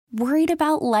Worried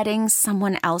about letting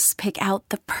someone else pick out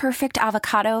the perfect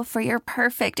avocado for your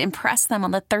perfect impress them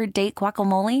on the third date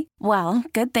guacamole? Well,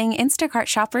 good thing Instacart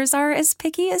shoppers are as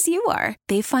picky as you are.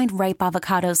 They find ripe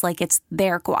avocados like it's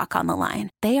their guac on the line.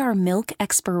 They are milk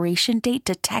expiration date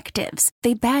detectives.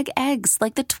 They bag eggs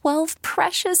like the 12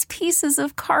 precious pieces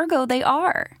of cargo they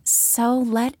are. So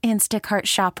let Instacart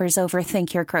shoppers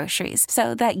overthink your groceries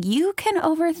so that you can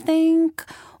overthink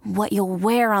what you'll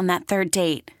wear on that third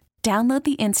date. Download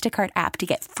the Instacart app to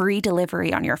get free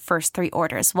delivery on your first 3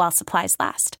 orders while supplies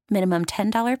last. Minimum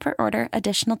 $10 per order.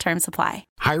 Additional terms apply.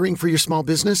 Hiring for your small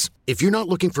business? If you're not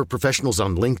looking for professionals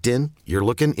on LinkedIn, you're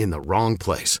looking in the wrong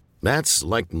place. That's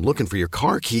like looking for your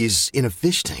car keys in a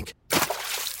fish tank.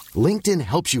 LinkedIn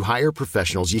helps you hire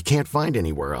professionals you can't find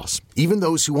anywhere else, even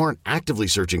those who aren't actively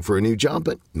searching for a new job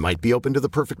but might be open to the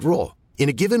perfect role. In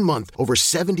a given month, over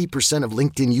 70% of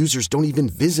LinkedIn users don't even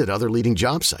visit other leading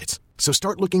job sites. So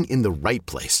start looking in the right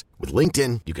place. With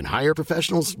LinkedIn, you can hire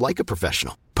professionals like a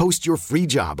professional. Post your free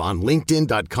job on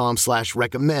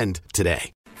linkedin.com/recommend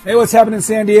today. Hey, what's happening in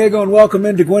San Diego? And welcome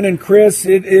into Gwynn and Chris.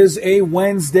 It is a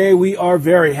Wednesday. We are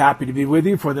very happy to be with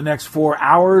you for the next 4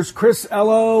 hours. Chris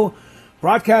Ello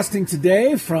broadcasting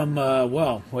today from,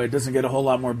 it doesn't get a whole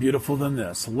lot more beautiful than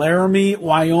this. Laramie,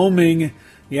 Wyoming.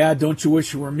 Yeah, don't you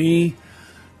wish you were me?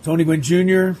 Tony Gwynn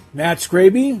Jr., Matt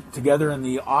Scraby, together in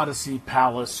the Odyssey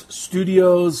Palace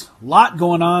studios. A lot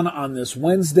going on this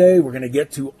Wednesday. We're going to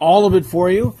get to all of it for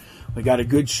you. We got a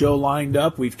good show lined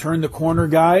up. We've turned the corner,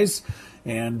 guys,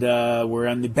 and we're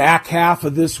on the back half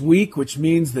of this week, which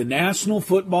means the National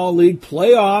Football League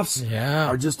playoffs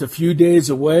are just a few days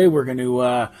away. We're going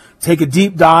to take a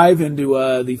deep dive into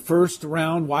the first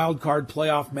round wild card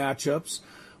playoff matchups,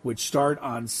 which start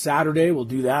on Saturday. We'll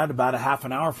do that about a half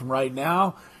an hour from right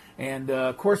now. And,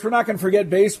 of course, we're not going to forget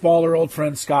baseball. Our old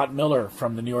friend Scott Miller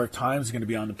from the New York Times is going to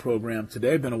be on the program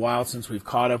today. Been a while since we've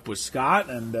caught up with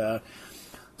Scott. And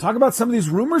talk about some of these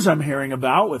rumors I'm hearing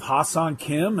about with Ha-Seong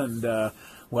Kim and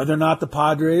whether or not the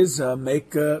Padres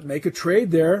make a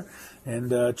trade there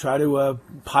and try to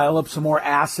pile up some more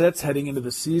assets heading into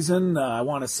the season. I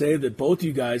want to say that both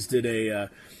you guys did a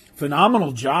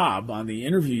phenomenal job on the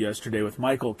interview yesterday with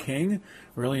Michael King.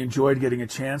 Really enjoyed getting a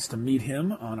chance to meet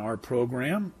him on our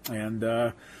program. And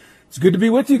it's good to be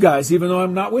with you guys, even though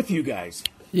I'm not with you guys.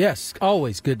 Yes,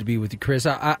 always good to be with you, Chris.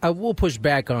 I will push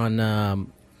back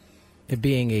on it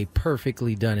being a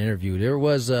perfectly done interview. There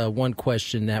was one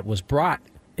question that was brought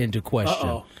into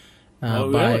question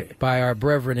really? by our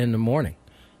brethren in the morning.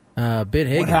 Ben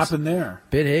Higgins. What happened there?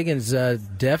 Ben Higgins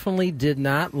definitely did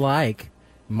not like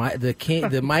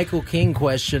the Michael King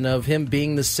question of him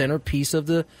being the centerpiece of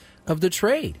the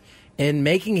trade and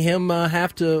making him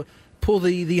have to pull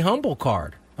the humble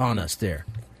card on us there.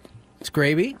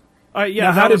 Scraby? Yeah.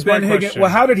 Now, how did Ben Higgins? Well,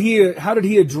 how did he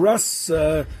address?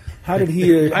 How did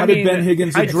Ben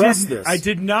Higgins address this? I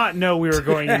did not know we were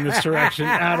going in this direction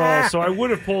at all, so I would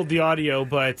have pulled the audio.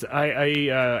 But I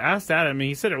asked Adam, and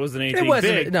he said it wasn't anything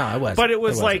big. No, it wasn't. But it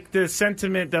was like the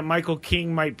sentiment that Michael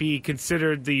King might be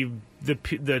considered the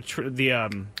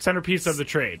centerpiece of the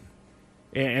trade.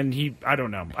 And I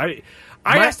don't know. I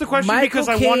asked the question because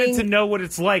I wanted to know what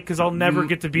it's like because I'll never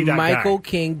get to be that guy. Michael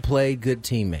King played good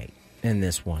teammate in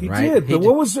this one, he right? Did, but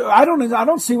what was I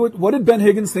don't see what did Ben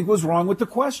Higgins think was wrong with the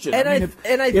question?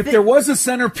 If there was a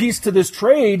centerpiece to this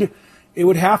trade, it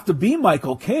would have to be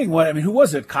Michael King. Who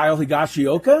was it? Kyle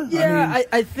Higashioka? Yeah,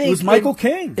 I think it was Michael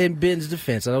King. In Ben's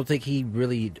defense, I don't think he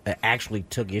really actually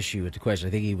took issue with the question.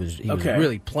 I think he was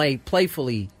really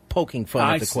playfully poking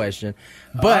fun at the question.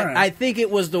 But right. I think it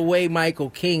was the way Michael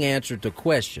King answered the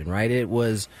question, right? It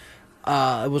was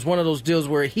one of those deals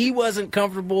where he wasn't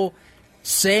comfortable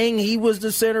saying he was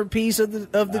the centerpiece of the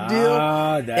deal.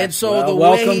 And so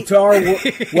welcome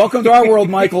to our world,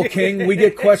 Michael King. We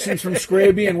get questions from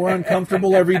Scraby and we're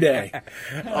uncomfortable every day.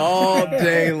 All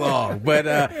day long. But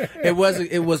it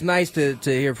was nice to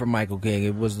hear from Michael King.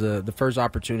 It was the first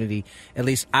opportunity, at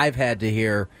least I've had to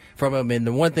hear from him. And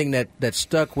the one thing that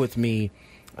stuck with me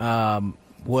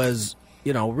was,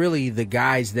 really the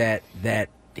guys that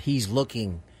he's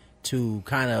looking to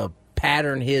kind of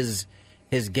pattern his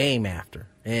game after.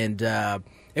 And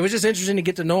it was just interesting to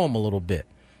get to know him a little bit.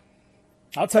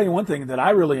 I'll tell you one thing that I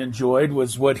really enjoyed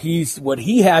was what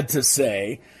he had to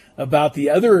say about the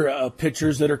other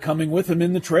pitchers that are coming with him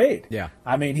in the trade. Yeah.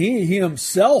 He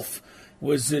himself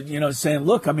was, saying,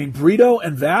 look, Brito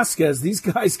and Vasquez, these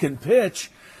guys can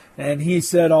pitch. And he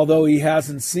said, although he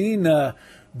hasn't seen the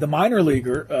minor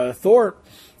leaguer, Thorpe,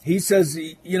 he says,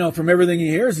 from everything he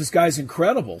hears, this guy's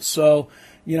incredible. So,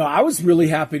 I was really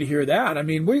happy to hear that.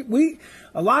 We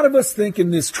a lot of us think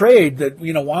in this trade that,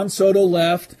 Juan Soto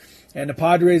left and the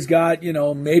Padres got,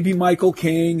 maybe Michael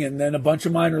King and then a bunch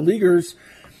of minor leaguers.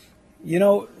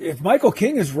 If Michael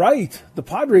King is right, the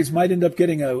Padres might end up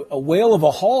getting a whale of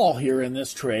a haul here in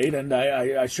this trade, and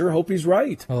I sure hope he's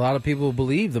right. A lot of people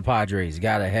believe the Padres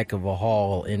got a heck of a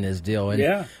haul in this deal.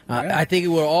 And I think it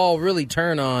will all really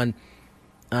turn on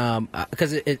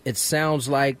because it sounds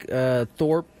like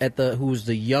Thorpe, who's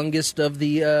the youngest of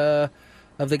the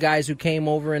guys who came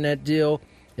over in that deal,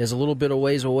 is a little bit of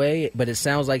ways away, but it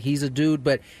sounds like he's a dude.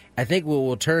 But I think what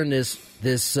will turn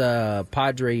this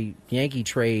Padre-Yankee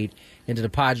trade into the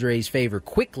Padres' favor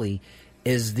quickly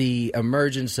is the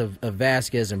emergence of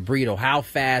Vasquez and Brito, how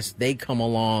fast they come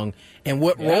along and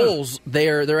what roles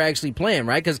they're actually playing,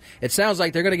 right? Because it sounds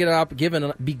like they're going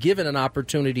to be given an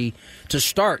opportunity to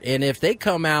start. And if they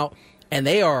come out and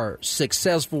they are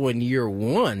successful in year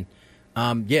one,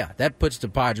 that puts the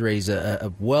Padres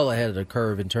well ahead of the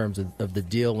curve in terms of the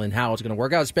deal and how it's going to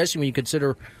work out, especially when you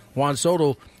consider Juan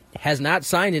Soto has not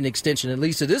signed an extension, at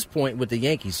least at this point, with the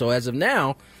Yankees. So as of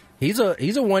now, he's a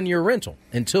 1-year rental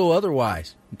until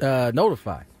otherwise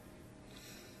notified.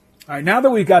 All right, now that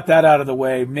we got that out of the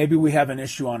way, maybe we have an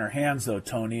issue on our hands, though,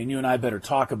 Tony, and you and I better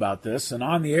talk about this. And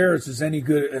on the air is as any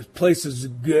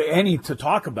to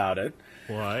talk about it.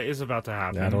 Well, it is about to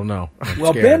happen. I don't know.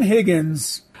 Well, Ben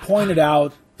Higgins pointed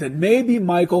out that maybe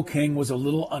Michael King was a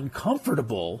little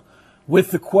uncomfortable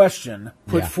with the question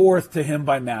put forth to him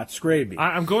by Matt Scraby.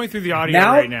 I'm going through the audio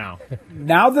right now.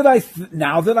 Now that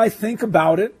I think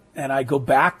about it and I go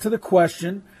back to the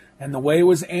question and the way it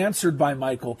was answered by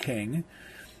Michael King,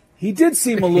 he did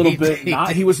seem a little bit.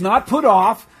 He was not put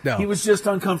off. No. He was just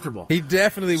uncomfortable. He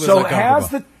definitely was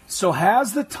uncomfortable.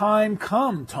 Has the time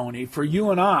come, Tony, for you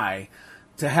and I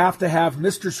to have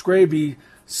Mr. Scraby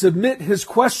submit his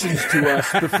questions to us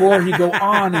before he go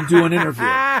on and do an interview?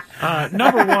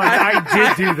 Number one, I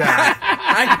did do that.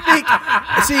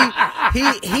 I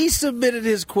think, he submitted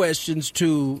his questions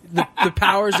to the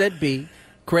powers that be.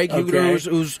 Craig Huger,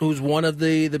 who's one of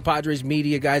the Padres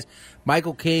media guys.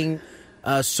 Michael King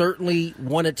certainly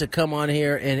wanted to come on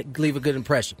here and leave a good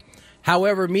impression.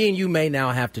 However, me and you may now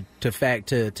have to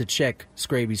check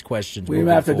Scraby's questions. We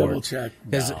have to double check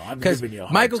because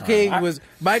Michael King.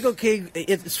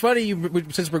 It's funny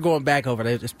since we're going back over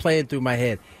it. It's playing through my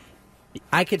head.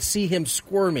 I could see him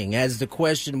squirming as the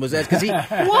question was asked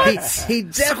because he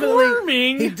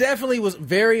definitely was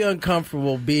very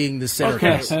uncomfortable being the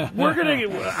centerpiece. Okay,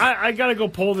 I gotta go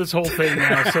pull this whole thing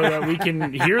now so that we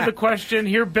can hear the question.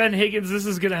 Hear Ben Higgins. This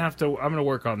is gonna have to. I'm gonna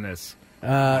work on this.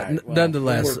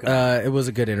 Nonetheless, it was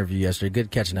a good interview yesterday.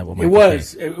 Good catching up with Michael.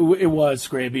 It was,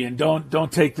 Scraby, and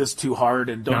don't take this too hard,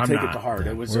 and don't take it to heart.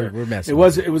 It was we're messing.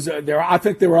 It was there. I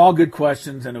think they were all good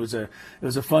questions, and it was a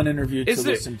fun interview to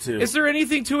listen to. Is there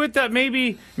anything to it that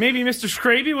maybe Mr.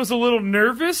 Scraby was a little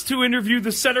nervous to interview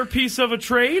the centerpiece of a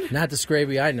trade? Not the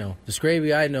Scraby I know. The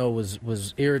Scraby I know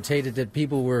was irritated that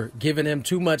people were giving him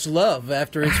too much love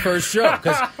after his first show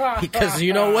because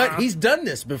you know what, he's done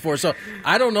this before. So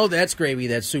I don't know that Scraby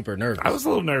that's super nervous. I was a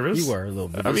little nervous. You were a little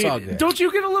bit. It's all good. Don't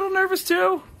you get a little nervous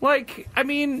too?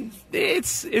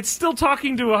 It's still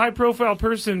talking to a high-profile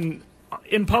person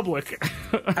in public.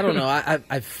 I don't know.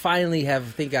 I finally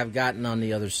think I've gotten on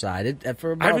the other side. I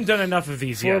haven't done enough of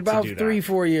these yet. For about to do that.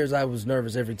 3-4 years, I was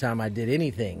nervous every time I did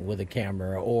anything with a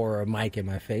camera or a mic in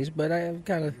my face. But I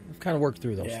kind of worked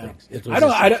through those things.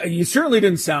 You certainly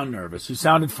didn't sound nervous. You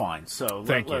sounded fine. So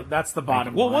thank you. That's the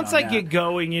bottom line. Well, once I get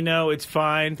going, it's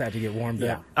fine. I have to get warmed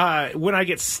up. When I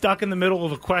get stuck in the middle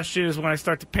of a question is when I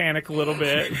start to panic a little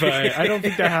bit. But I don't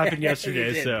think that happened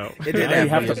yesterday. It did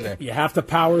happen yesterday. You have to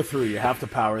power through.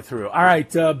 All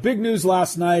right, big news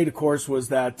last night, of course, was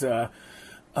that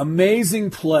amazing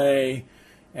play,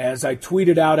 as I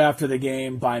tweeted out after the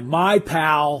game, by my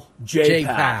pal, J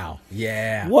Powell.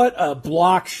 Yeah. What a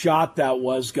block shot that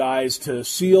was, guys, to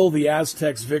seal the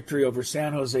Aztecs' victory over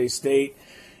San Jose State,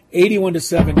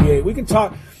 81-78.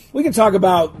 We can talk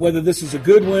about whether this is a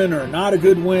good win or not a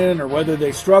good win, or whether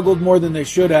they struggled more than they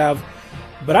should have.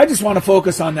 But I just want to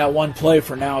focus on that one play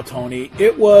for now, Tony.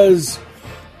 It was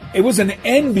an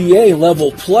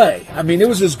NBA-level play. I mean, it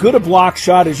was as good a block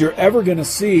shot as you're ever going to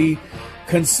see,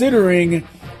 considering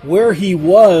where he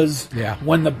was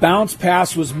when the bounce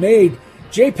pass was made.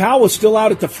 Jay Powell was still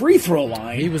out at the free throw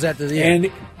line. He was at the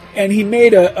end. And he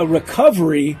made a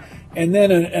recovery and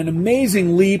then an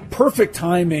amazing leap, perfect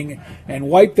timing, and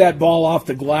wiped that ball off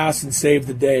the glass and saved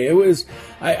the day. It was,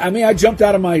 I jumped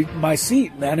out of my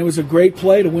seat, man. It was a great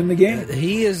play to win the game.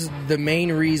 He is the main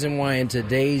reason why in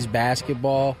today's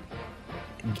basketball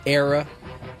era,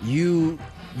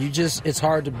 it's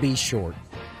hard to be short.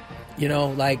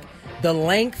 The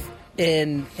length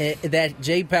that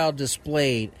Jay Powell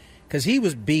displayed because he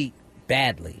was beat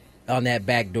badly on that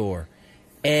back door.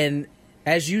 And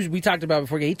as we talked about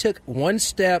before, he took one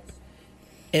step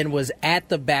and was at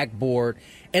the backboard.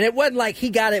 And it wasn't like he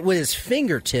got it with his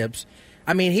fingertips.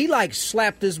 I mean, he like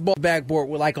slapped this ball backboard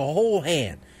with like a whole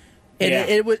hand. And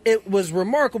it was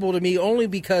remarkable to me only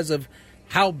because of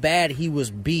how bad he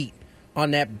was beat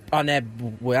on that.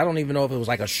 Well, I don't even know if it was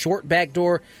like a short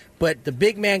backdoor, but the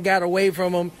big man got away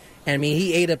from him. And I mean,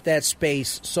 he ate up that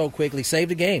space so quickly, saved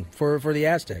the game for the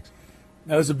Aztecs.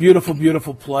 That was a beautiful,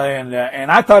 beautiful play, and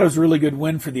I thought it was a really good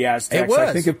win for the Aztecs. It was.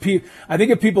 I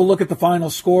think if people look at the final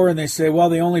score and they say, well,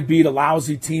 they only beat a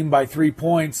lousy team by 3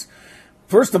 points.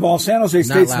 First of all, San Jose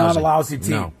State's not a lousy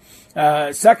team.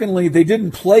 No. Secondly, they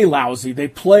didn't play lousy. They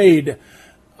played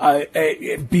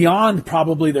beyond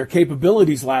probably their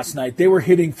capabilities last night. They were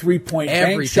hitting 3-point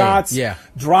bank shots,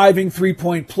 driving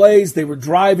 3-point plays. They were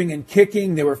driving and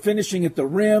kicking. They were finishing at the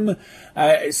rim.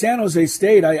 San Jose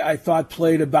State, I thought,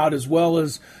 played about as well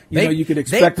as you could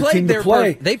expect a team to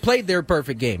play. They played their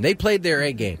perfect game. They played their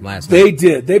A game last night. They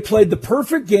did. They played the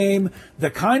perfect game,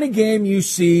 the kind of game you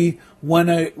see when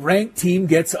a ranked team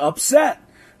gets upset.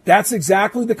 That's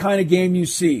exactly the kind of game you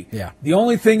see. Yeah. The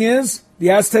only thing is, the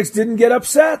Aztecs didn't get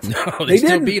upset. No, they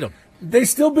still beat them. They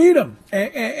still beat them.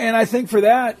 And I think for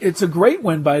that, it's a great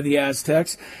win by the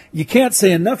Aztecs. You can't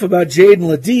say enough about Jaden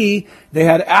Ledee. They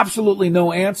had absolutely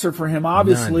no answer for him,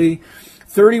 obviously. None.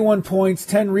 31 points,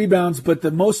 10 rebounds, but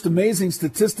the most amazing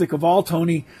statistic of all,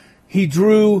 Tony, he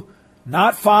drew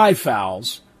not 5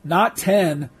 fouls, not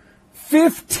 10,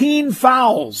 15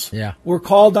 fouls were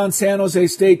called on San Jose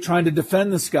State trying to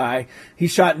defend this guy. He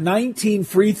shot 19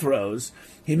 free throws.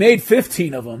 He made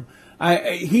 15 of them.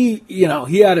 He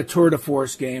had a tour de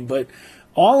force game, but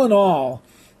all in all,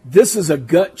 this is a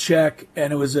gut check,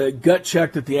 and it was a gut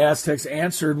check that the Aztecs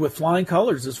answered with flying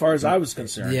colors as far as I was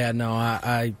concerned. Yeah, no,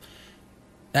 I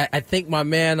think my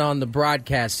man on the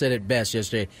broadcast said it best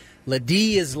yesterday.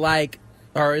 Ledee is like,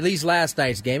 or at least last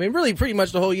night's game, and really pretty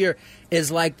much the whole year,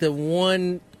 is like the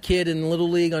one kid in Little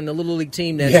League on the Little League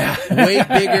team that's way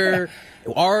bigger,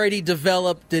 already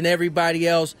developed than everybody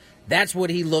else. That's what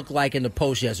he looked like in the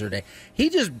post yesterday.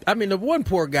 The one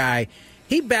poor guy,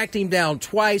 he backed him down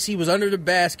twice. He was under the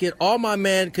basket. All my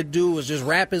man could do was just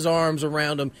wrap his arms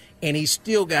around him, and he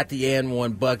still got the and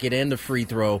one bucket and the free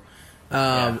throw.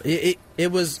 He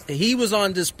was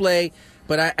on display,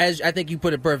 but I think you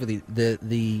put it perfectly.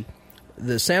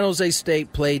 The San Jose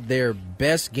State played their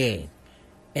best game,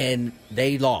 and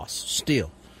they lost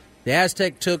still. The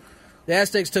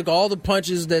Aztecs took all the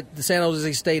punches that the San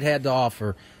Jose State had to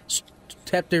offer,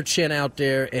 kept their chin out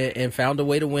there, and found a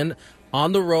way to win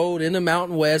on the road in the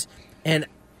Mountain West. And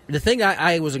the thing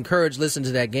I was encouraged listening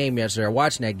to that game yesterday, or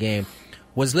watching that game,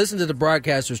 was listening to the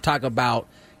broadcasters talk about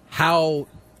how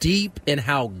deep and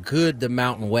how good the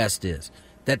Mountain West is,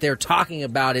 that they're talking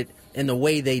about it in the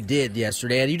way they did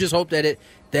yesterday. And you just hope that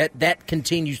that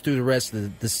continues through the rest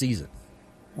of the season.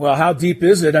 Well, how deep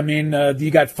is it? I mean,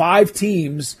 you got 5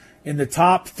 teams in the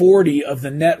top 40 of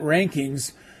the net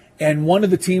rankings, and one of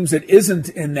the teams that isn't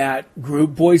in that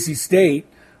group, Boise State,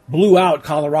 blew out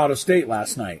Colorado State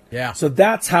last night. Yeah. So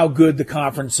that's how good the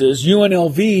conference is.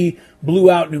 UNLV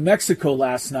blew out New Mexico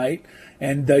last night,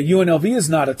 and UNLV is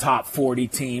not a top 40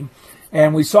 team.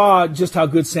 And we saw just how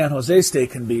good San Jose State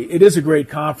can be. It is a great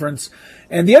conference.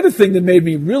 And the other thing that made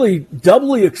me really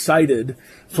doubly excited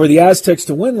for the Aztecs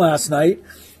to win last night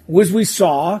was we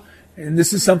saw, and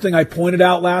this is something I pointed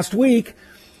out last week,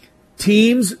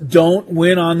 teams don't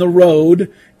win on the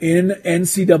road in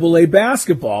NCAA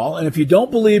basketball. And if you don't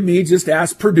believe me, just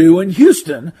ask Purdue and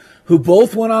Houston, who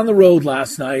both went on the road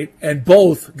last night and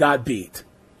both got beat.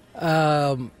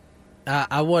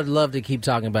 I would love to keep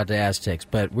talking about the Aztecs,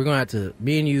 but we're going to have to,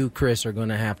 me and you, Chris, are going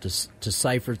to have to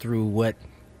cipher through what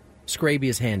Scraby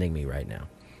is handing me right now.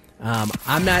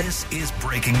 I'm not. This is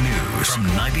breaking news from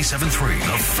 97.3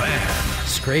 The Fan.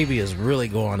 Scraby is really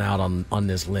going out on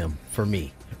this limb for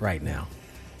me right now.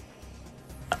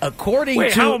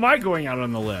 How am I going out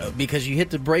on the limb? Because you hit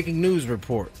the breaking news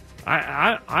report.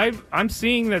 I'm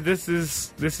seeing that this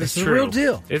is it's true. The real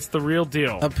deal. It's the real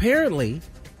deal. Apparently,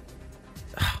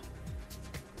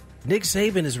 Nick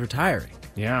Saban is retiring.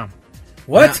 Yeah.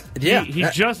 What? He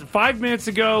just 5 minutes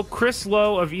ago, Chris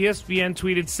Lowe of ESPN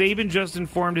tweeted, Saban just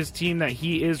informed his team that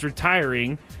he is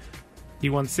retiring. He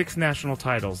won 6 national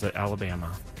titles at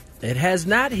Alabama. It has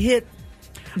not hit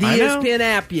the ESPN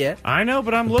app yet. I know,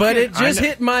 but I'm looking. But it just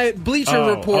hit my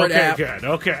Bleacher Report app. Okay, good.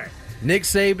 Okay. Nick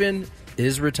Saban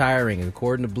is retiring,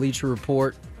 according to Bleacher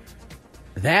Report.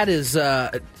 That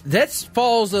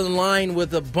falls in line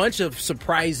with a bunch of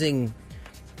surprising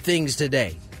things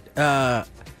today.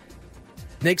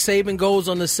 Nick Saban goes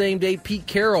on the same day Pete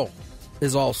Carroll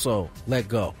is also let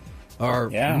go, or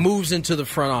moves into the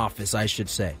front office, I should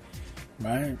say.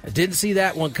 Right. I didn't see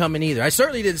that one coming either. I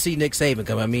certainly didn't see Nick Saban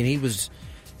come. I mean,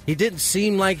 he didn't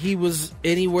seem like he was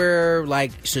anywhere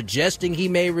like suggesting he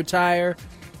may retire.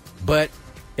 But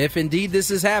if indeed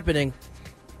this is happening,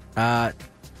 this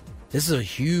is a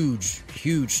huge,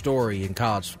 huge story in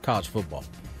college football.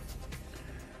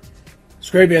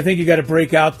 Scrappy, I think you got to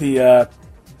break out the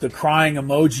crying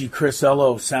emoji Chris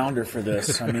Ello sounder for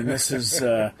this. I mean, this is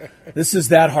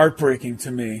that heartbreaking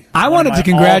to me. I wanted to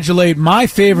congratulate my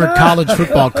favorite college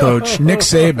football coach, Nick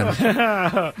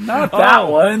Saban. Not that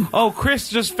one. Oh, Chris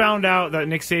just found out that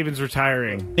Nick Saban's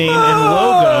retiring. Name and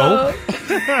logo.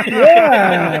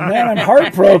 Yeah, man, I'm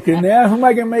heartbroken. Yeah, who am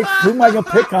I gonna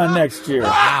pick on next year?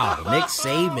 Wow, Nick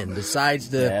Saban decides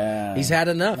he's had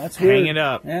enough. That's hang it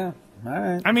up. Yeah. All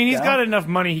right. I mean, he's got enough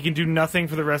money; he can do nothing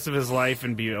for the rest of his life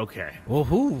and be okay.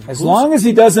 Well, as long as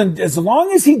he doesn't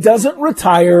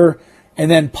retire and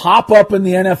then pop up in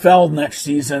the NFL next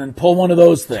season and pull one of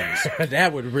those things.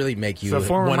 That would really make you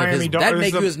that'd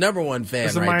make you his number one fan.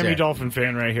 There's a Miami Dolphin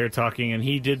fan right here talking, and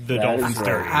he did the Dolphins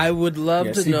dirty. I would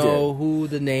love to know who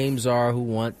the names are who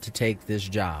want to take this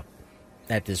job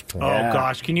at this point. Oh,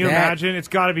 gosh. Can you imagine? It's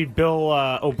got to be Bill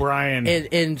O'Brien.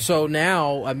 And so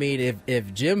now, I mean,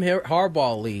 if Jim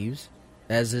Harbaugh leaves,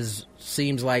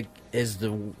 seems like is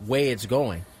the way it's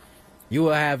going, you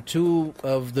will have two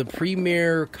of the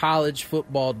premier college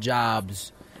football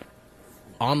jobs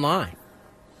online,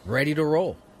 ready to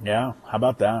roll. Yeah, how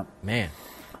about that? Man.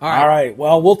 All right.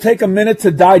 Well, we'll take a minute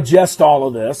to digest all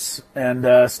of this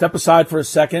and step aside for a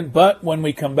second. But when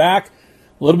we come back,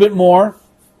 a little bit more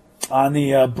on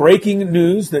the breaking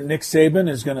news that Nick Saban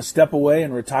is going to step away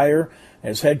and retire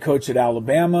as head coach at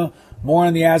Alabama. More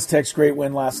on the Aztecs' great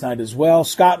win last night as well.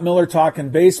 Scott Miller talking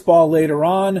baseball later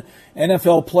on.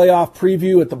 NFL playoff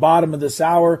preview at the bottom of this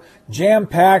hour.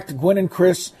 Jam-packed. Gwynn and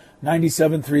Chris,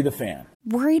 97.3 The Fan.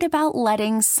 Worried about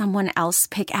letting someone else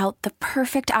pick out the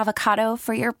perfect avocado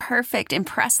for your perfect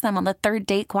impress them on the third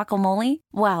date guacamole?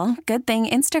 Well, good thing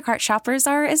Instacart shoppers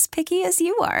are as picky as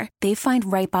you are. They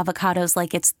find ripe avocados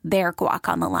like it's their guac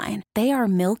on the line. They are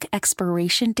milk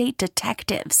expiration date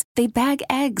detectives. They bag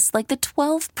eggs like the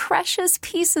 12 precious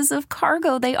pieces of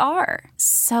cargo they are.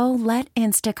 So let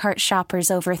Instacart shoppers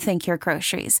overthink your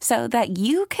groceries so that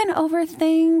you can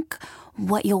overthink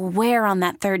what you'll wear on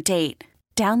that third date.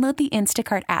 Download the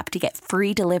Instacart app to get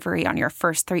free delivery on your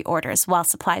first 3 orders while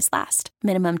supplies last.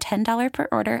 Minimum $10 per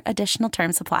order. Additional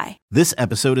terms apply. This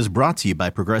episode is brought to you by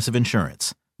Progressive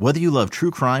Insurance. Whether you love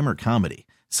true crime or comedy,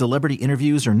 celebrity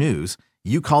interviews or news,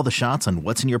 you call the shots on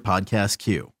what's in your podcast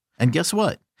queue. And guess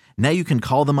what? Now you can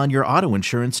call them on your auto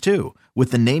insurance too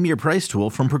with the Name Your Price tool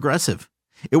from Progressive.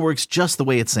 It works just the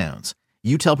way it sounds.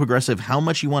 You tell Progressive how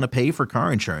much you want to pay for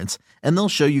car insurance, and they'll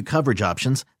show you coverage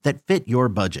options that fit your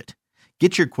budget.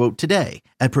 Get your quote today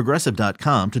at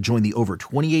Progressive.com to join the over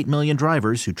 28 million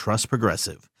drivers who trust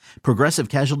Progressive. Progressive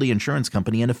Casualty Insurance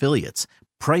Company and Affiliates.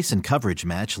 Price and coverage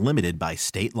match limited by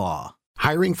state law.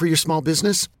 Hiring for your small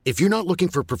business? If you're not looking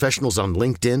for professionals on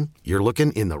LinkedIn, you're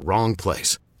looking in the wrong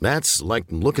place. That's like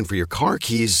looking for your car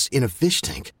keys in a fish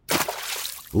tank.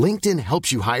 LinkedIn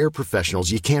helps you hire professionals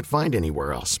you can't find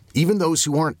anywhere else, even those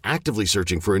who aren't actively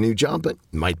searching for a new job but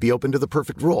might be open to the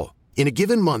perfect role. In a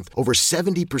given month, over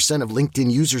 70% of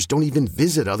LinkedIn users don't even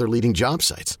visit other leading job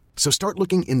sites. So start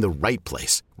looking in the right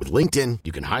place. With LinkedIn,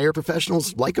 you can hire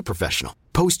professionals like a professional.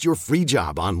 Post your free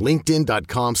job on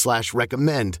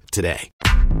linkedin.com/recommend today.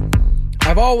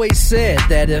 I've always said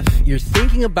that if you're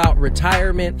thinking about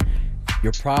retirement,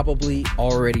 you're probably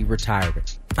already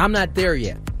retired. I'm not there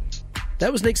yet.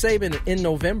 That was Nick Saban in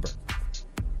November.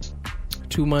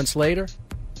 2 months later,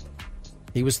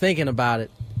 he was thinking about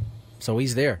it, so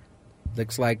he's there.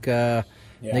 Looks like Nick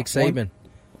Saban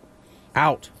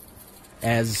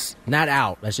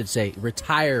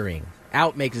retiring.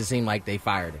 Out makes it seem like they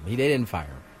fired him. They didn't fire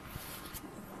him.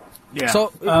 Yeah.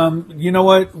 So, you know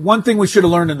what? One thing we should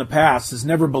have learned in the past is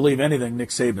never believe anything Nick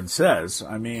Saban says.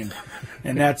 I mean,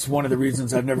 and that's one of the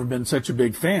reasons I've never been such a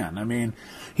big fan. I mean,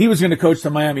 he was going to coach the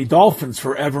Miami Dolphins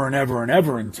forever and ever and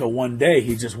ever until one day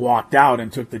he just walked out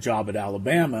and took the job at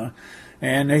Alabama.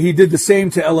 And he did the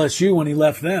same to LSU when he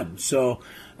left them. So,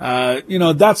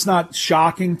 that's not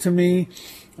shocking to me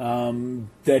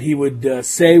that he would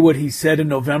say what he said in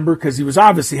November, because he was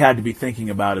obviously had to be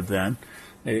thinking about it then.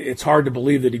 It's hard to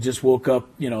believe that he just woke up,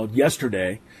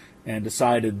 yesterday and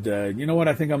decided, I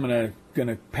think I'm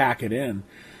gonna pack it in.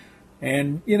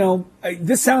 And,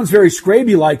 this sounds very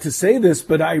Scraby-like to say this,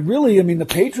 but the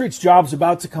Patriots job's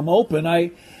about to come open.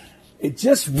 It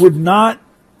just would not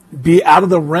be out of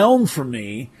the realm for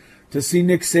me to see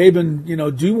Nick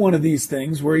Saban, do one of these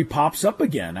things where he pops up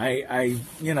again. I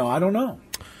don't know.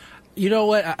 You know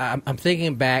what? I'm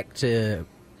thinking back to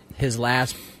his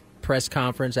last press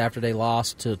conference after they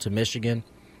lost to Michigan,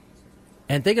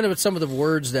 and thinking of some of the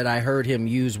words that I heard him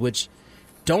use, which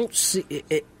don't see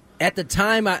it, at the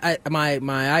time. My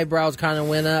eyebrows kind of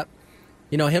went up.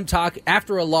 Him talk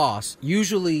after a loss.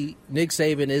 Usually, Nick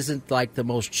Saban isn't like the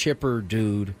most chipper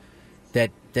dude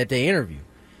that they interview,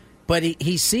 but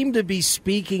he seemed to be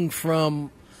speaking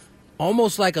from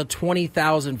almost like a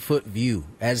 20,000-foot view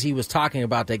as he was talking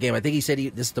about that game. I think he said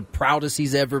this is the proudest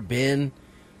he's ever been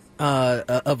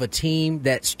of a team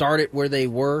that started where they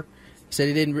were. He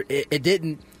said it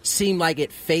didn't seem like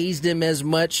it fazed him as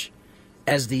much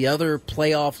as the other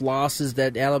playoff losses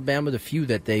that Alabama, the few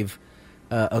that they've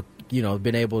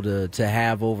been able to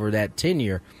have over that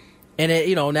tenure.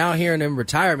 And now hearing him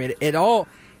retirement,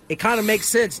 it kind of makes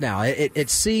sense now.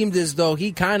 It seemed as though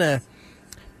he kind of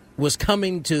was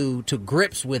coming to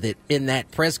grips with it in that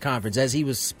press conference as he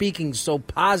was speaking so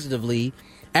positively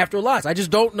after a loss. I just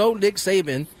don't know Nick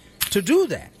Saban to do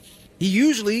that. He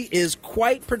usually is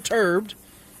quite perturbed.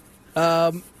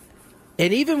 And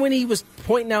even when he was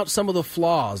pointing out some of the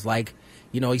flaws, like,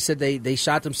 he said they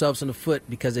shot themselves in the foot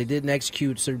because they didn't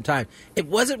execute a certain time. It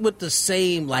wasn't with the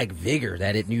same, vigor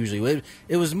that it usually was.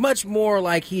 It was much more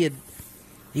like he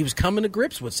was coming to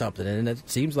grips with something, and it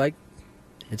seems like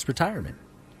it's retirement.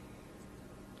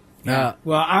 Well,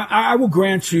 I will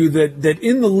grant you that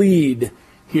in the lead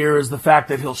here is the fact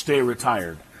that he'll stay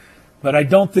retired. But I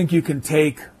don't think you can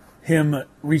take him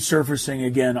resurfacing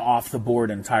again off the board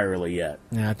entirely yet.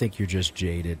 Yeah, I think you're just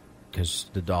jaded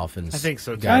because the Dolphins I think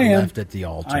so, too. got left at the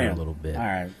altar a little bit. All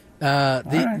right.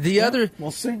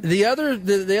 We'll see. The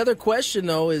other question,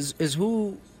 though, is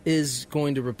who is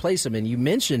going to replace him? And you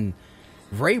mentioned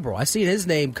Vrabel. I seen his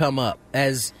name come up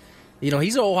as, he's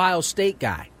an Ohio State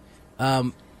guy.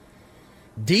 Debo.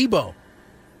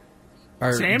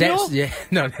 Or Samuel?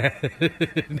 No,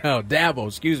 Dabo,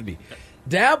 excuse me.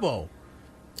 Dabo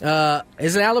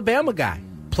is an Alabama guy.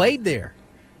 Played there.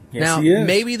 Yes, now, he is.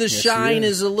 maybe the shine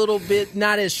is a little bit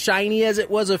not as shiny as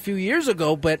it was a few years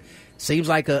ago, but seems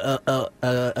like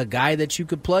a guy that you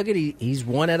could plug it. He's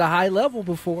won at a high level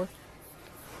before.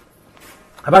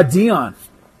 How about Deion?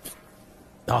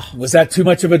 Oh. Was that too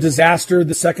much of a disaster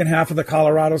the second half of the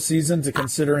Colorado season to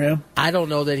consider him? I don't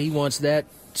know that he wants that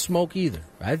smoke either.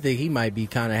 I think he might be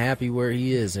kind of happy where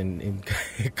he is in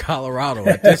Colorado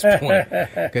at this point.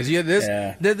 Because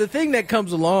the thing that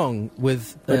comes along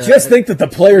with... But just think that the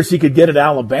players he could get at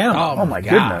Alabama. Oh my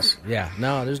goodness. Yeah,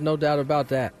 no, there's no doubt about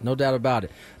that. No doubt about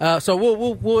it. So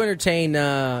we'll entertain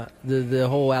the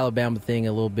whole Alabama thing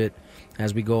a little bit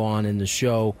as we go on in the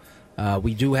show.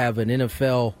 We do have an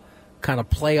NFL kind of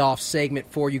playoff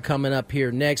segment for you coming up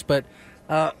here next. But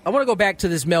I want to go back to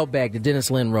this mailbag that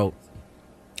Dennis Lynn wrote.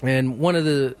 And one of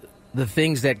the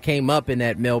things that came up in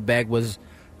that mailbag was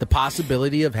the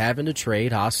possibility of having to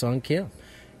trade Ha-Seong Kim.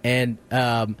 And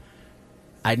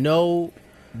I know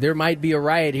there might be a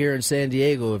riot here in San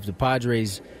Diego if the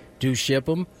Padres do ship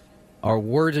him or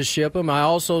were to ship him. I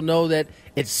also know that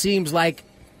it seems like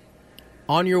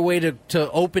on your way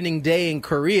to opening day in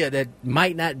Korea that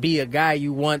might not be a guy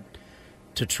you want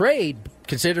to trade,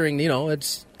 considering,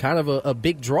 it's kind of a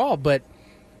big draw. But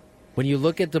when you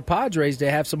look at the Padres, they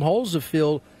have some holes to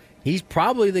fill. He's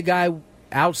probably the guy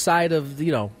outside of,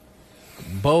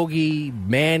 Bogey,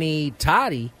 Manny,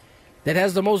 Toddy that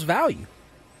has the most value.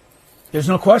 There's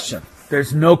no question.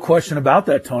 There's no question about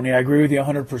that, Tony. I agree with you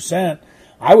 100%.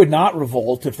 I would not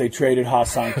revolt if they traded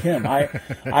Ha-Seong Kim.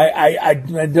 I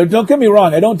don't get me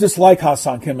wrong. I don't dislike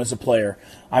Ha-Seong Kim as a player.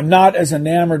 I'm not as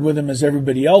enamored with him as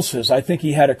everybody else is. I think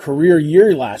he had a career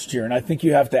year last year, and I think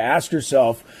you have to ask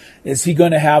yourself, is he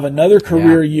going to have another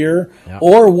career year,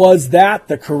 or was that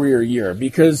the career year?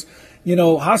 Because,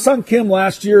 Ha-Seong Kim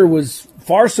last year was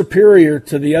far superior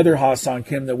to the other Ha-Seong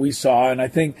Kim that we saw, and I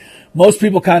think most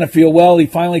people kind of feel, well, he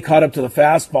finally caught up to the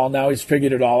fastball. Now he's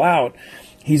figured it all out.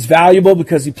 He's valuable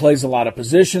because he plays a lot of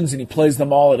positions and he plays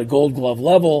them all at a Gold Glove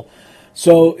level.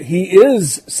 So he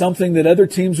is something that other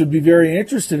teams would be very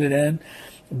interested in.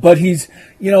 But he's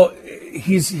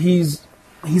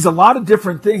a lot of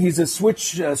different things. He's a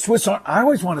Swiss. I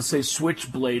always want to say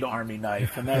switchblade Army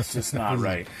knife, and that's just not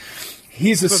right.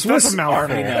 He's a Swiss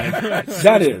Army knife.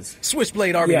 That is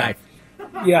Switchblade Army knife.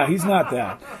 Yeah, he's not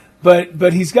that.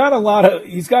 But he's got a lot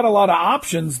of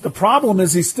options. The problem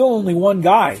is he's still only one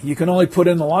guy you can only put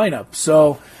in the lineup.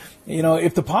 So,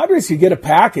 if the Padres could get a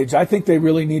package, I think they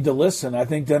really need to listen. I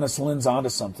think Dennis Lynn's onto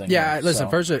something. Yeah, here, listen,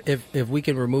 first, if we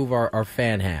can remove our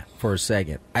fan hat for a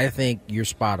second, I think you're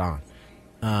spot on.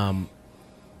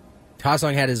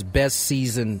 Ha-Seong had his best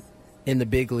season in the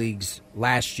big leagues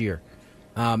last year.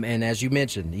 And as you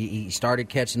mentioned, he started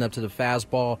catching up to the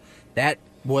fastball.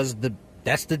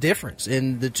 That's the difference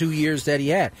in the 2 years that he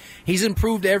had. He's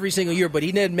improved every single year, but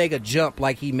he didn't make a jump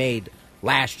like he made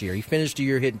last year. He finished the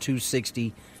year hitting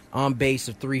 260, on base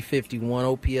of 351,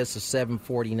 OPS of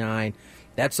 749.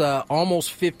 That's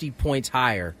almost 50 points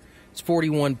higher. It's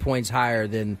 41 points higher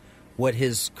than what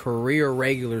his career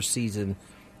regular season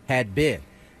had been.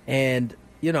 And,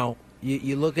 you know,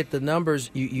 you look at the numbers,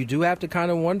 you do have to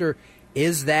kind of wonder,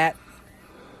 is that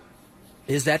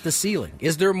the ceiling?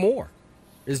 Is there more?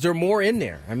 Is there more in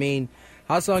there? I mean,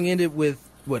 Ha-Seong ended with,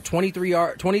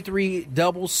 23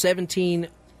 doubles, 17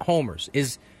 homers.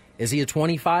 Is he a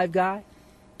 25 guy?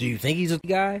 Do you think he's a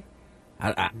guy?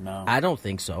 No. I don't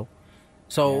think so.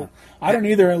 So I don't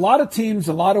either. A lot of teams,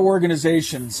 a lot of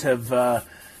organizations have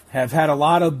had a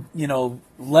lot of,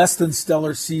 less than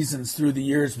stellar seasons through the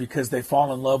years because they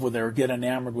fall in love with or get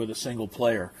enamored with a single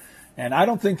player. And I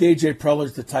don't think A.J.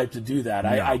 Preller's the type to do that. No.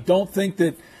 I don't think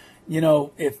that,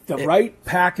 if the right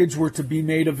package were to be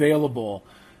made available,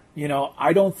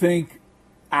 I don't think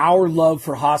our love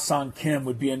for Ha-Seong Kim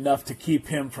would be enough to keep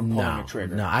him from pulling a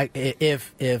trigger. No,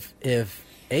 if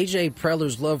A.J.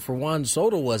 Preller's love for Juan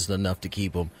Soto wasn't enough to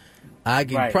keep him, I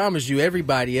can promise you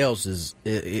everybody else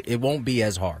it won't be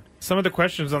as hard. Some of the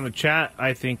questions on the chat,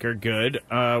 I think, are good.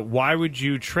 Why would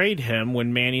you trade him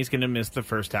when Manny's going to miss the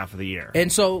first half of the year?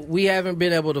 And so we haven't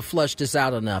been able to flush this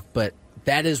out enough, but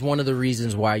that is one of the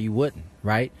reasons why you wouldn't,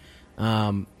 right?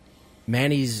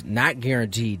 Manny's not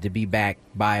guaranteed to be back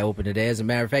by opening day. As a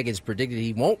matter of fact, it's predicted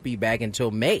he won't be back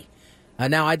until May.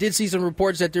 Now, I did see some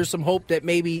reports that there's some hope that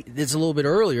maybe it's a little bit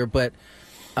earlier, but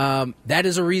that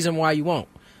is a reason why you won't.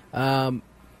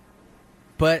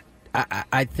 But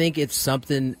I think it's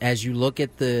something as you look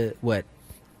at the,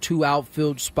 2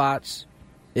 outfield spots,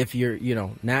 if you're,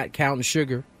 not counting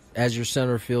Sugar as your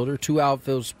center fielder, 2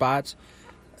 outfield spots,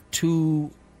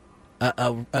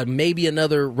 maybe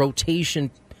another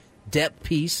rotation depth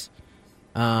piece.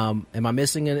 Am I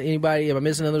missing anybody? Am I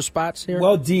missing other spots here?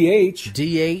 Well, DH.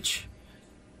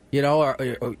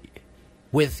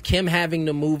 With Kim having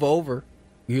to move over,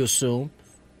 you assume.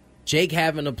 Jake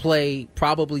having to play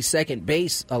probably second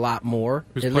base a lot more.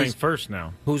 Who's playing first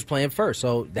now? Who's playing first?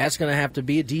 So that's going to have to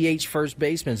be a DH first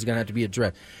baseman is going to have to be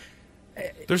addressed.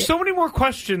 There's so many more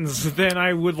questions than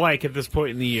I would like at this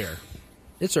point in the year.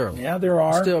 It's early. Yeah, there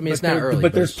are. Still, it's not early.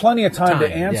 But there's plenty of time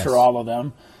to answer all of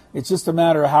them. It's just a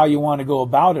matter of how you want to go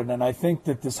about it. And I think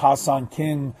that this Ha-Seong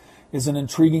Kim is an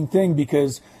intriguing thing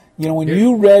because, when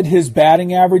you read his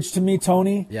batting average to me,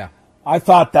 Tony, I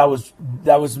thought that was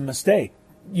a mistake.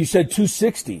 You said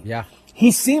 260. Yeah.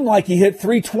 He seemed like he hit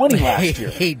 320 last year.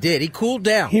 He did. He cooled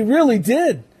down. He really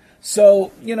did.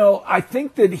 So, I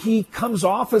think that he comes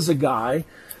off as a guy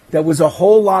that was a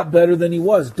whole lot better than he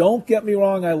was. Don't get me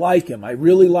wrong, I like him. I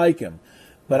really like him.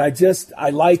 But I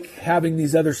like having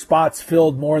these other spots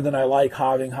filled more than I like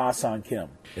having Ha-Seong Kim.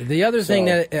 The other thing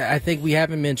that I think we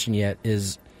haven't mentioned yet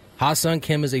is Ha-Seong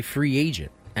Kim is a free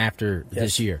agent after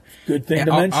this year. Good thing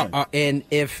to mention. And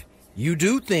if you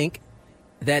do think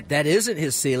that isn't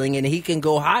his ceiling and he can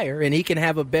go higher and he can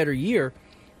have a better year,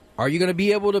 are you going to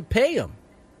be able to pay him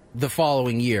the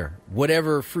following year,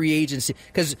 whatever free agency?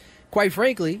 Because, quite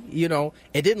frankly,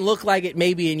 it didn't look like it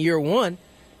maybe in year 1,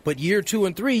 but year 2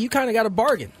 and 3, you kind of got a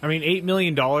bargain. I mean, $8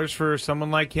 million for someone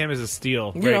like him is a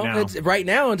steal now. It's right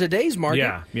now in today's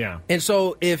market. Yeah. And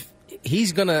so if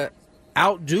he's going to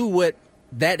outdo what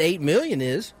that $8 million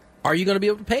is, are you going to be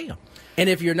able to pay him? And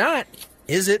if you're not,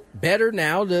 is it better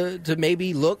now to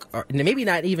maybe look, or maybe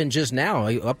not even just now,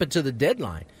 up until the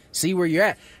deadline, see where you're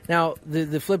at? Now,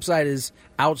 the flip side is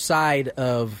outside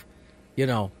of,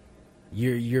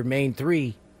 your main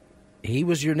 3, he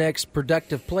was your next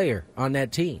productive player on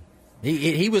that team.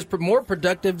 He was more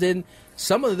productive than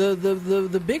some of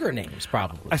the bigger names,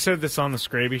 probably. I said this on the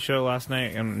Scraby Show last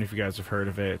night. I don't know if you guys have heard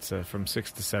of it. It's from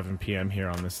 6 to 7 p.m. here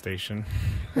on this station.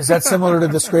 Is that similar to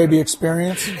the Scraby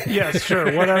Experience? Yes,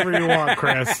 sure. Whatever you want,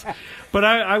 Chris. But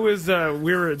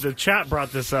the chat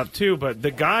brought this up too, but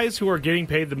the guys who are getting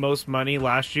paid the most money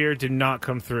last year did not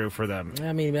come through for them.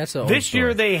 I mean, that's this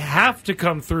year they have to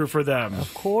come through for them.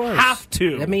 Of course. Have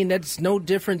to. I mean, that's no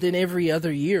different than every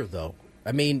other year, though.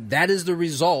 I mean, that is the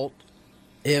result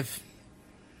if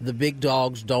the big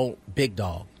dogs don't big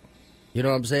dog. You know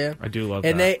what I'm saying? I do love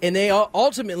that. And they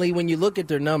ultimately, when you look at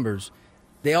their numbers,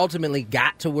 they ultimately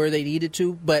got to where they needed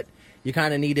to, but you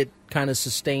kind of need it kind of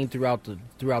sustained throughout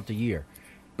the year.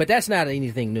 But that's not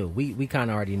anything new. We kind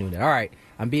of already knew that. All right,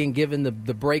 I'm being given the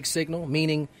break signal,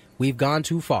 meaning we've gone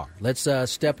too far. Let's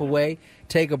step away,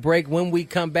 take a break. When we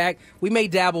come back, we may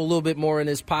dabble a little bit more in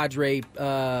this Padre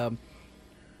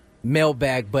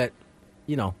mailbag, but,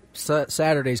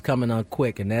 Saturday's coming on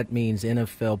quick, and that means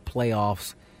NFL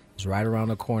playoffs is right around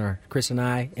the corner. Chris and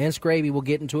I and Scraby will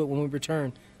get into it when we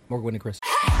return. More Gwynn and Chris.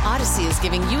 Odyssey is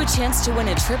giving you a chance to win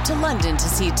a trip to London to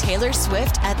see Taylor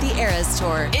Swift at the Eras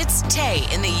Tour. It's Tay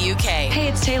in the UK. Hey,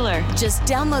 it's Taylor. Just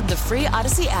download the free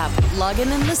Odyssey app, log in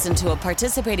and listen to a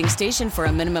participating station for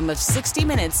a minimum of 60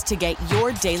 minutes to get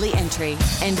your daily entry.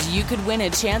 And you could win a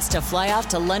chance to fly off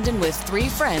to London with 3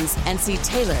 friends and see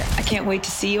Taylor. I can't wait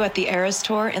to see you at the Eras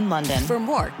Tour in London. For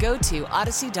more, go to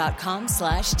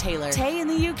odyssey.com/Taylor. Tay in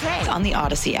the UK. It's on the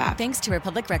Odyssey app. Thanks to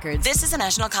Republic Records. This is a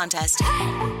national contest.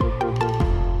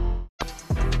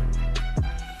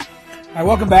 All right,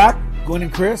 welcome back. Gwynn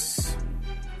and Chris.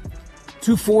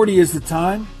 2:40 is the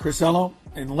time. Chris Ello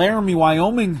in Laramie,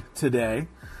 Wyoming today.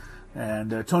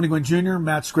 And Tony Gwynn Jr.,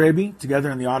 Matt Scraby, together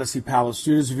in the Odyssey Palace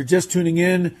studios. If you're just tuning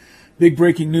in, big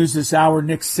breaking news this hour.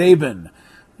 Nick Saban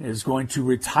is going to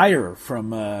retire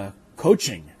from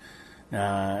coaching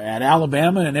at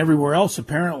Alabama and everywhere else,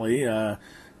 apparently. I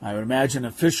would imagine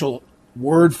official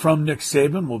word from Nick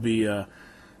Saban will be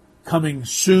coming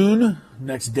soon,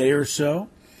 next day or so.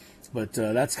 But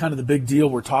that's kind of the big deal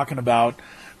we're talking about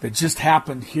that just